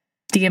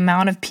 the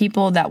amount of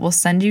people that will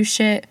send you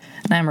shit,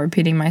 and I'm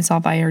repeating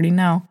myself, I already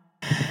know.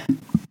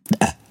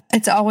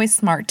 It's always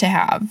smart to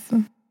have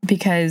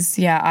because,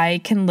 yeah, I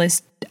can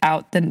list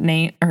out the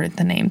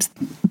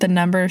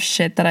number of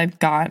shit that I've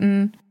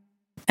gotten,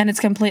 and it's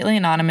completely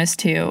anonymous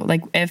too.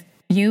 Like if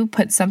you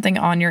put something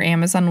on your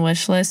Amazon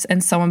wish list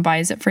and someone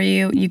buys it for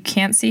you, you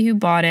can't see who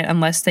bought it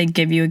unless they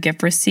give you a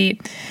gift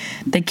receipt.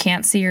 They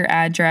can't see your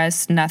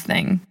address,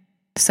 nothing.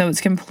 So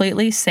it's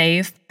completely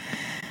safe.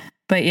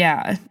 But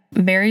yeah,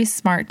 very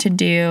smart to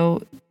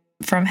do.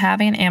 From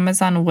having an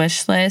Amazon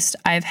wish list,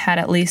 I've had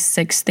at least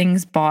 6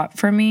 things bought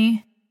for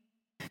me.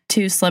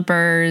 2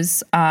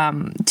 slippers,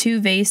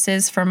 2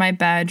 vases for my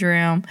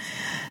bedroom,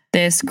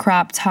 this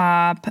crop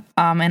top,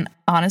 and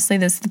honestly,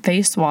 this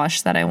face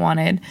wash that I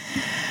wanted.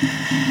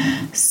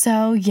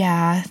 So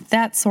yeah,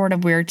 that's sort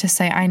of weird to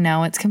say. I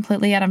know it's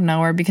completely out of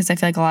nowhere because I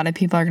feel like a lot of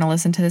people are going to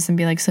listen to this and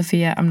be like,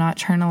 Sophia, I'm not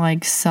trying to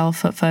like sell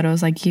foot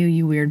photos like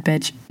you weird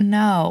bitch.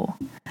 No,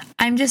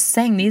 I'm just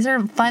saying these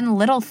are fun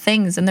little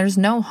things and there's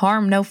no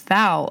harm, no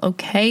foul.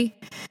 Okay.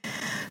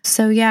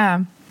 So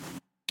yeah.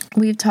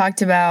 We've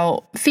talked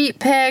about feet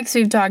pics.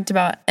 We've talked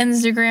about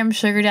Instagram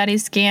sugar daddy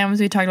scams.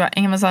 We talked about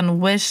Amazon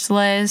wish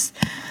list.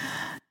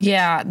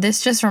 Yeah,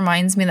 this just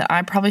reminds me that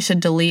I probably should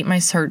delete my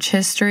search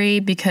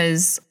history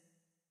because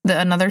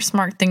another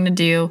smart thing to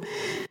do,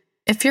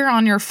 if you're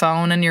on your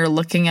phone and you're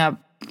looking up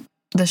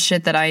the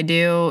shit that I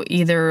do,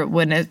 either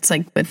when it's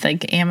like with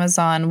like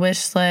Amazon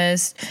wish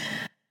list,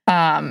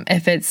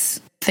 if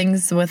it's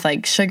things with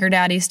like sugar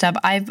daddy stuff,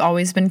 I've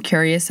always been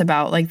curious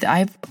about like,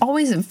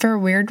 for a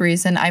weird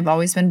reason, I've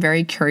always been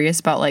very curious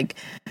about like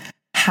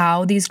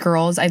how these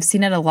girls, I've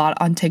seen it a lot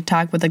on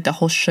TikTok with like the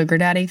whole sugar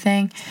daddy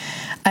thing.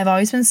 I've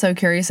always been so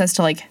curious as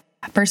to like,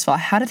 first of all,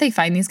 how do they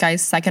find these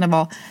guys? Second of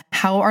all,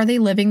 how are they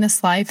living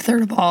this life?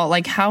 Third of all,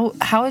 like how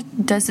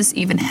does this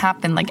even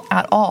happen like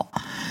at all?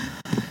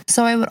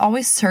 So I would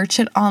always search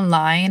it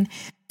online.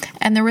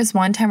 And there was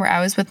one time where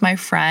I was with my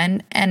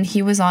friend and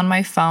he was on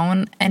my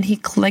phone and he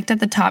clicked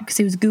at the top because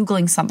he was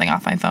Googling something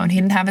off my phone.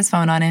 He didn't have his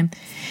phone on him.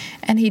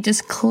 And he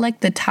just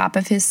clicked the top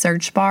of his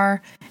search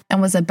bar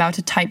and was about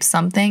to type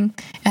something.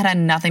 It had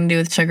nothing to do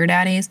with sugar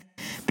daddies,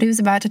 but he was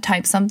about to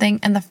type something.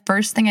 And the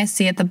first thing I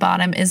see at the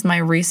bottom is my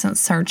recent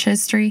search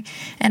history.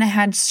 And I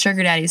had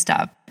sugar daddy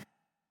stuff.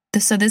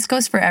 So this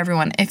goes for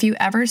everyone. If you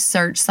ever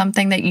search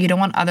something that you don't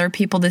want other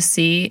people to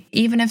see,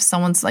 even if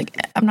someone's like,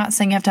 I'm not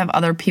saying you have to have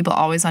other people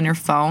always on your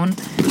phone.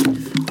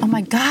 Oh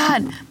my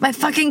God, my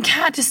fucking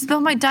cat just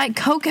spilled my Diet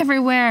Coke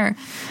everywhere.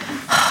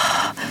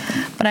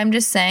 But I'm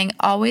just saying,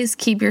 always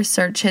keep your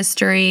search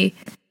history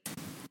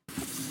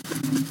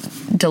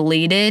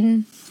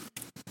deleted.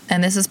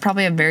 And this is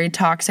probably a very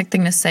toxic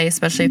thing to say,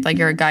 especially if like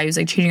you're a guy who's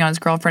like cheating on his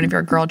girlfriend, if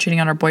you're a girl cheating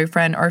on her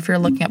boyfriend, or if you're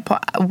looking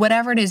at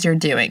whatever it is you're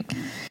doing.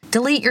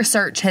 Delete your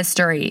search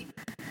history.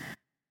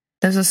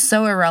 This is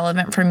so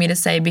irrelevant for me to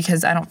say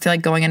because I don't feel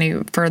like going any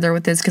further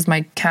with this because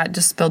my cat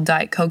just spilled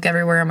Diet Coke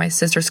everywhere in my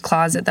sister's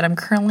closet that I'm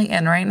currently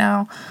in right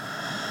now.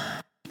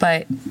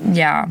 But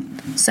yeah,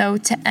 so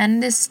to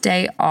end this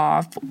day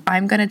off,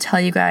 I'm going to tell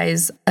you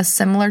guys a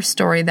similar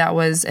story that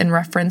was in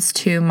reference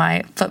to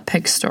my foot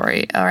pic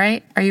story. All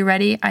right, are you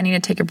ready? I need to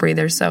take a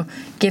breather, so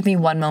give me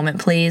one moment,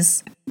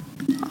 please.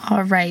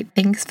 All right,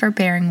 thanks for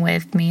bearing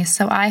with me.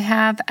 So I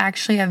have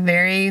actually a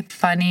very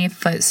funny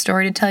foot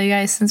story to tell you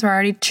guys since we're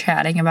already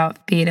chatting about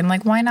feet. I'm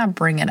like, why not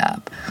bring it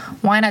up?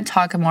 Why not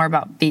talk more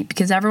about feet?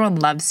 Because everyone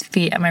loves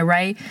feet. Am I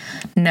right?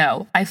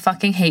 No, I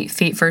fucking hate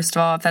feet, first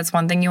of all. If that's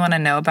one thing you want to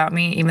know about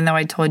me, even though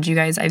I told you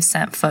guys I've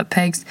sent foot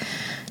pics.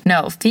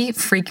 No, feet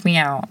freak me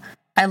out.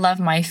 I love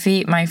my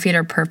feet. My feet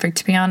are perfect,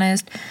 to be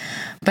honest.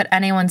 But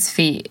anyone's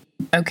feet,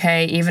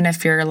 okay, even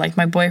if you're like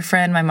my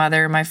boyfriend, my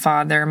mother, my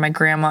father, my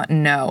grandma,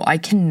 no, I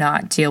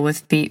cannot deal with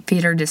feet.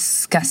 Feet are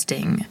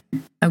disgusting.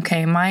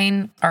 Okay,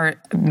 mine are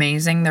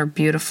amazing. They're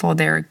beautiful.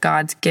 They're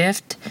God's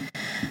gift.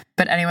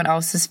 But anyone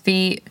else's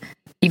feet,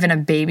 even a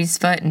baby's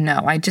foot,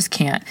 no, I just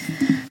can't.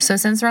 So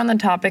since we're on the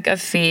topic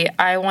of feet,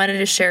 I wanted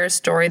to share a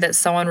story that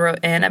someone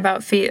wrote in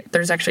about feet.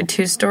 There's actually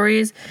 2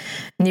 stories,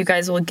 and you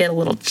guys will get a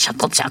little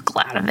chuckle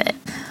out of it.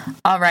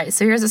 All right,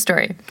 so here's a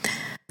story.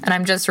 And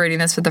I'm just reading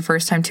this for the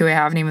first time too. I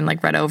haven't even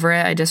read over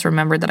it. I just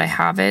remembered that I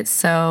have it.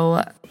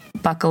 So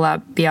buckle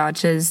up,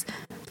 biatches.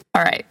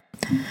 All right.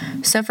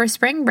 So for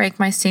spring break,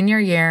 my senior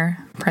year,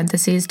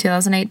 parentheses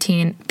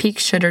 2018, peak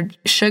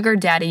sugar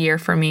daddy year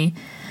for me.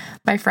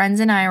 My friends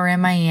and I were in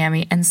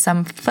Miami and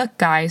some foot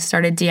guys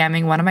started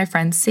DMing one of my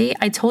friends. See,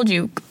 I told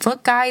you,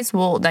 foot guys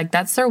will,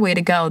 that's their way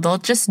to go. They'll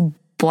just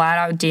flat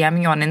out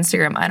DM you on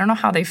Instagram. I don't know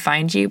how they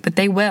find you, but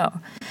they will.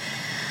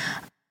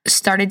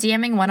 Started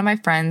DMing one of my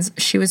friends.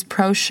 She was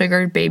pro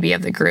sugar baby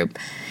of the group.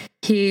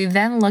 He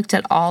then looked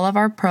at all of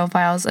our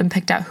profiles and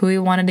picked out who he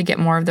wanted to get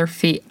more of their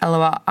feet.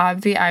 LOL.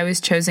 Obvi, I was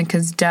chosen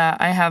because duh,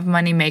 I have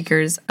money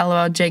makers.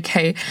 LOL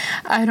JK.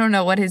 I don't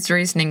know what his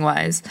reasoning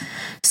was.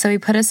 So he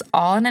put us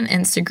all in an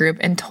Insta group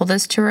and told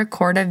us to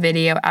record a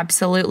video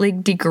absolutely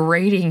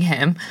degrading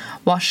him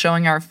while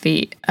showing our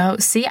feet. Oh,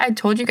 see, I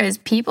told you guys,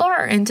 people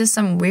are into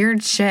some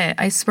weird shit.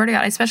 I swear to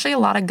God, especially a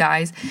lot of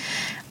guys.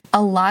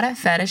 A lot of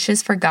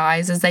fetishes for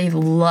guys is they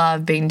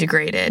love being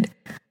degraded.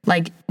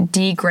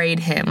 Degrade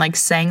him.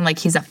 Saying,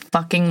 he's a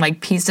fucking,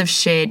 piece of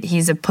shit.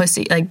 He's a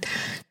pussy.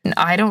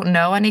 I don't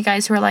know any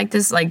guys who are like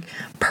this,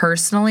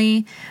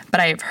 personally.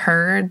 But I've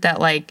heard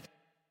that,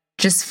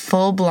 just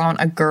full-blown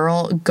a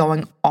girl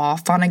going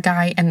off on a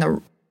guy in the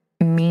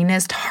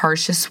meanest,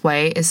 harshest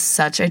way is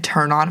such a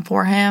turn-on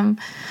for him.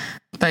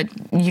 But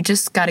you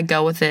just got to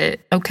go with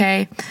it,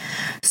 okay?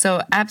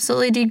 So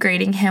absolutely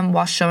degrading him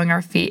while showing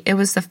our feet. It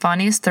was the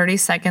funniest 30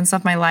 seconds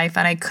of my life,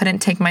 and I couldn't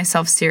take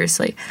myself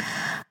seriously.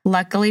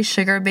 Luckily,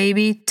 Sugar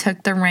Baby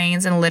took the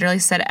reins and literally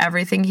said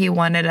everything he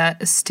wanted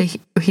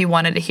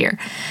to hear.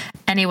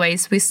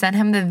 Anyways, we sent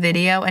him the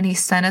video, and he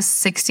sent us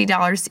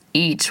 $60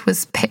 each,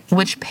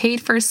 which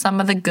paid for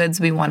some of the goods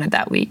we wanted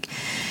that week.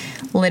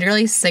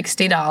 Literally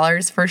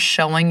 $60 for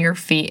showing your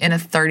feet in a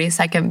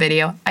 30-second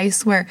video. I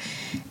swear,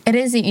 it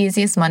is the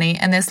easiest money,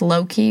 and this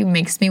low-key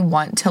makes me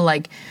want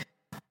to,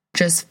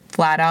 just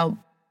flat out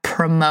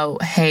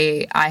promote,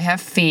 hey, I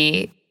have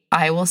feet.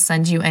 I will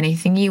send you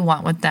anything you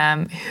want with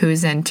them.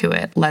 Who's into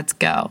it? Let's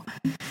go.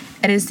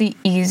 It is the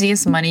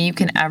easiest money you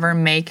can ever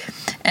make,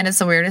 and it's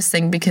the weirdest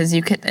thing because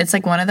it's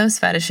one of those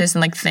fetishes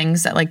and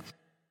things that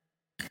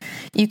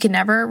you can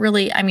never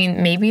really,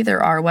 maybe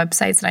there are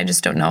websites and I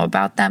just don't know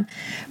about them,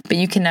 but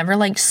you can never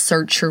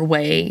search your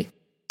way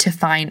to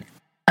find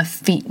a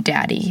feet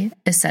daddy,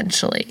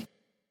 essentially.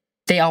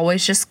 They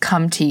always just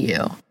come to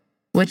you,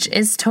 which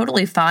is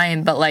totally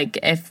fine. But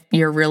if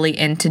you're really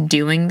into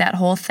doing that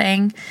whole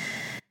thing,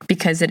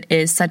 because it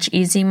is such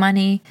easy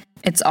money,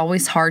 it's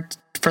always hard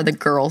for the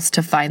girls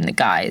to find the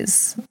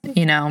guys,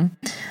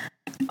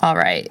 All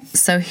right.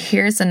 So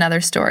here's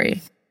another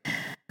story.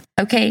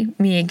 Okay,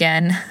 me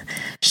again.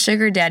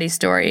 Sugar daddy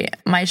story.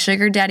 My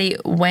sugar daddy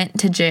went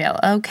to jail.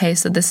 Okay,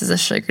 so this is a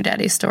sugar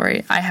daddy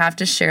story. I have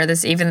to share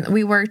this. Even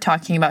we were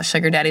talking about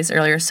sugar daddies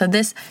earlier, so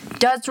this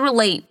does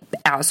relate,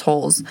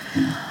 assholes.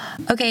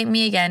 Okay,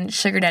 me again.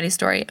 Sugar daddy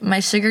story.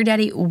 My sugar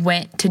daddy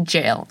went to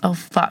jail. Oh,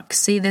 fuck.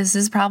 See, this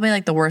is probably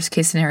the worst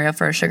case scenario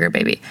for a sugar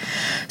baby.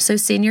 So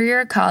senior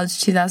year of college,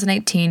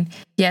 2018.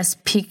 Yes,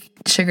 peak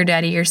sugar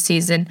daddy year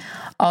season.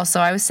 Also,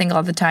 I was single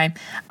at the time.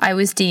 I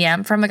was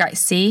DM'd from a guy.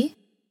 See?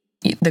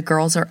 The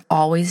girls are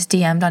always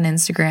DM'd on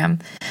Instagram.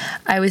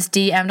 I was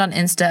DM'd on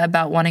Insta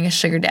about wanting a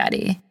sugar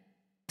daddy.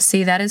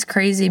 See, that is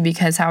crazy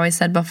because how I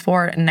said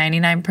before,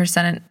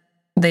 99%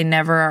 they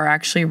never are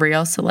actually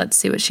real. So let's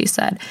see what she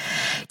said.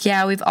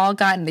 Yeah, we've all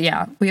gotten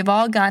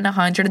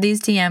 100 of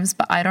these DMs,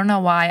 but I don't know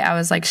why. I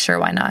was like, sure,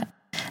 why not?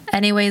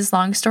 Anyways,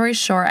 long story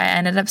short, I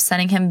ended up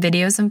sending him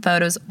videos and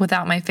photos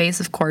without my face,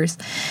 of course,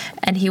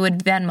 and he would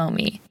Venmo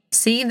me.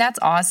 See, that's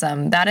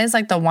awesome. That is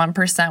like the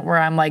 1% where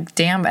I'm like,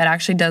 damn, it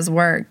actually does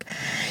work.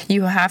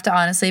 You have to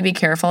honestly be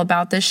careful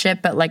about this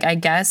shit, but like, I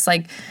guess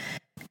like,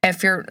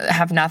 if you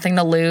have nothing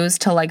to lose,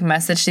 to like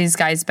message these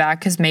guys back,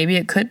 because maybe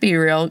it could be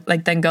real,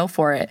 like then go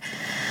for it.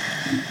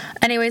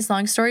 Anyways,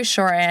 long story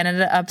short, I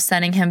ended up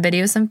sending him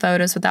videos and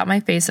photos without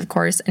my face, of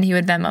course, and he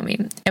would Venmo me.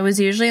 It was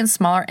usually in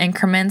smaller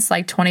increments,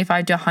 like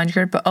 25 to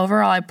 100, but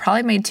overall, I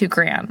probably made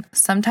 $2,000.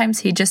 Sometimes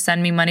he'd just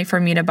send me money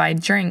for me to buy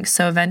drinks,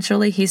 so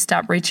eventually he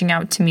stopped reaching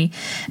out to me,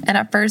 and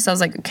at first I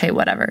was like, okay,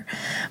 whatever.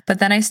 But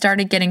then I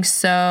started getting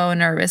so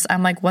nervous.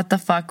 I'm like, what the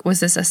fuck? Was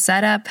this a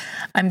setup?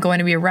 I'm going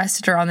to be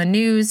arrested or on the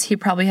news. He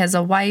probably has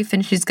a wife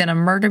and she's gonna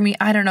murder me.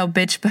 I don't know,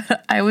 bitch,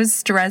 but I was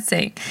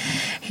stressing.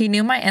 He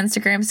knew my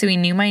Instagram, so he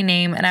knew my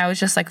name, and I was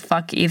just like,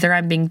 fuck, either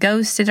I'm being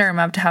ghosted or I'm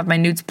about to have my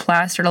nudes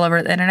plastered all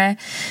over the internet.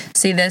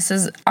 See, this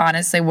is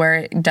honestly where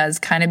it does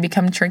kind of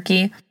become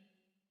tricky,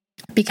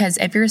 because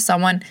if you're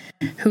someone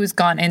who's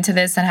gone into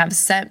this and have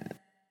sent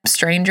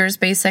strangers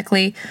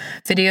basically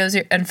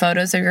videos and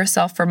photos of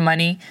yourself for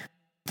money,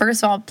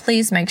 first of all,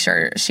 please make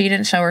sure she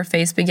didn't show her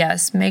face, but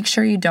yes, make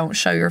sure you don't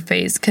show your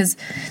face, because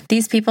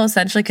these people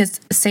essentially could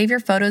save your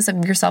photos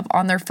of yourself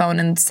on their phone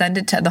and send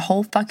it to the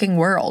whole fucking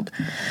world.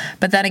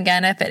 But then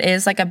again, if it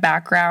is like a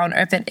background, or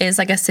if it is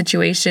like a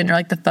situation, or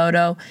like the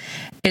photo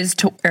is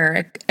to,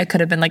 or it could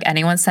have been like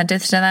anyone sent it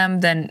to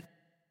them, then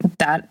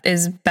that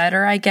is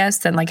better, I guess,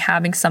 than like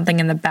having something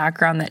in the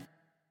background that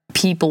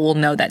people will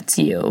know that's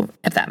you,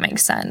 if that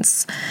makes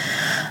sense.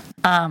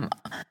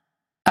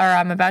 Or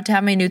I'm about to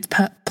have my nudes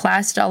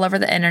plastered all over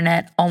the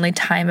internet. Only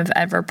time I've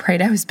ever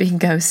prayed I was being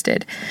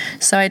ghosted.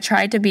 So I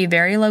tried to be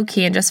very low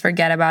key and just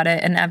forget about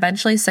it. And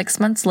eventually 6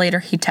 months later,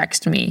 he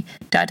texted me, ...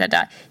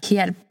 He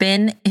had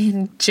been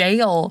in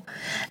jail.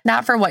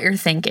 Not for what you're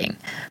thinking.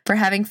 For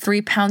having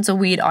 3 pounds of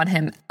weed on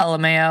him,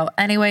 LMAO.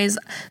 Anyways,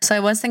 so I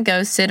wasn't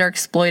ghosted or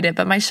exploited,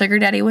 but my sugar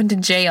daddy went to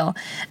jail.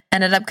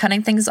 Ended up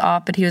cutting things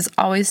off, but he was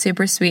always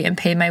super sweet and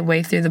paid my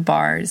way through the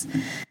bars.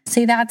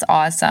 See, that's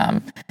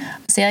awesome.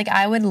 See, like,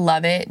 I would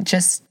love it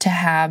just to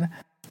have,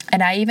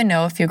 and I even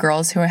know a few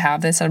girls who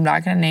have this, I'm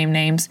not going to name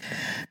names,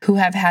 who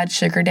have had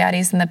sugar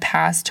daddies in the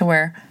past to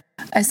where,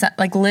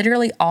 like,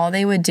 literally all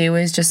they would do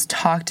is just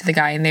talk to the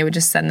guy and they would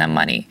just send them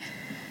money.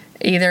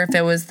 Either if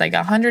it was like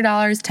 $100,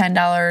 $10,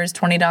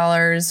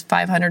 $20,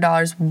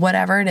 $500,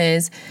 whatever it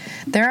is.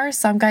 There are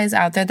some guys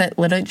out there that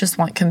literally just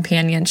want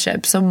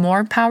companionship. So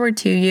more power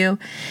to you.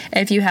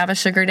 If you have a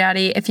sugar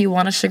daddy, if you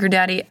want a sugar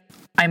daddy,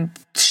 I'm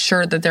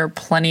sure that there are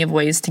plenty of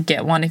ways to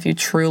get one if you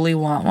truly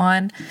want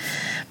one.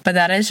 But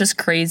that is just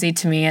crazy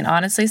to me. And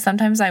honestly,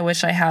 sometimes I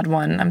wish I had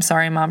one. I'm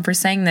sorry, Mom, for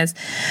saying this.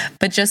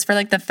 But just for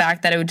like the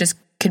fact that it would just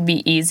could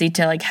be easy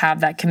to like have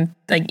that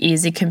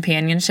easy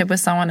companionship with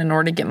someone in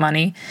order to get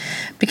money.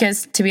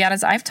 Because to be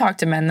honest, I've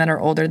talked to men that are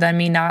older than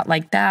me, not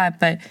like that,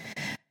 but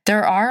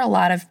there are a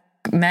lot of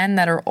men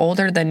that are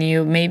older than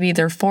you, maybe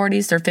their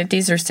 40s, their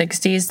 50s or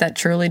 60s, that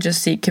truly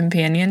just seek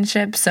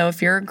companionship. So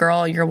if you're a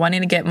girl, you're wanting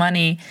to get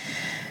money,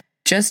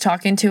 just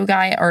talking to a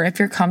guy, or if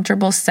you're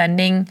comfortable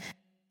sending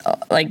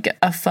like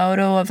a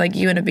photo of like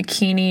you in a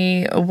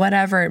bikini,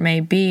 whatever it may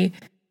be,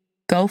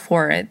 go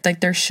for it. Like,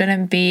 there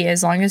shouldn't be,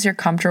 as long as you're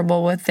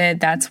comfortable with it,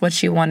 that's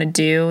what you want to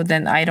do,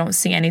 then I don't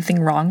see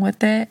anything wrong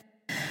with it.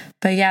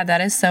 But yeah,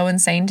 that is so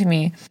insane to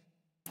me.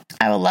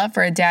 I would love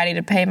for a daddy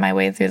to pay my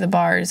way through the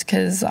bars,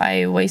 because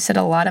I wasted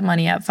a lot of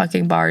money at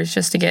fucking bars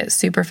just to get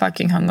super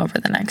fucking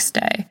hungover the next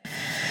day.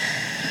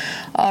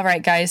 All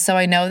right, guys. So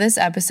I know this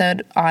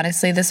episode,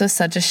 honestly, this was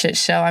such a shit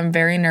show. I'm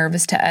very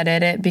nervous to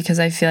edit it because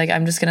I feel like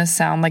I'm just going to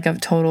sound like a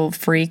total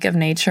freak of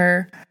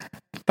nature.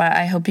 But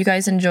I hope you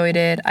guys enjoyed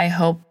it. I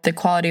hope the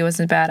quality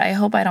wasn't bad. I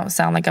hope I don't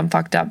sound like I'm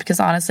fucked up, because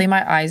honestly,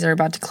 my eyes are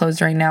about to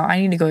close right now. I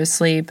need to go to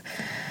sleep.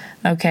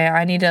 Okay,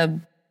 I need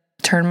to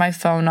turn my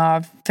phone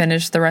off,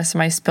 finish the rest of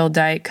my spilled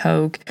Diet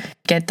Coke,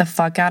 get the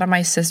fuck out of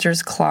my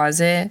sister's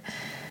closet,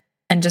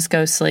 and just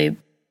go sleep.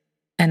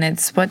 And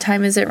what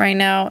time is it right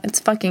now?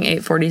 It's fucking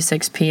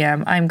 8:46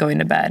 p.m. I'm going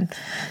to bed.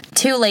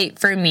 Too late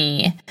for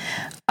me.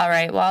 All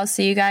right, well, I'll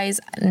see you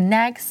guys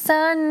next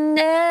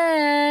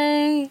Sunday.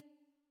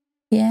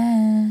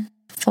 Yeah,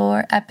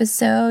 for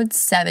episode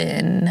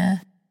 7.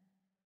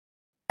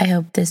 I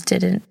hope this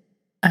didn't,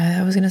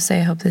 I was going to say,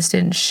 I hope this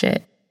didn't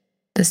shit.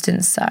 This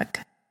didn't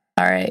suck.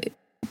 All right.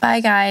 Bye,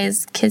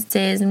 guys.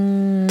 Kisses.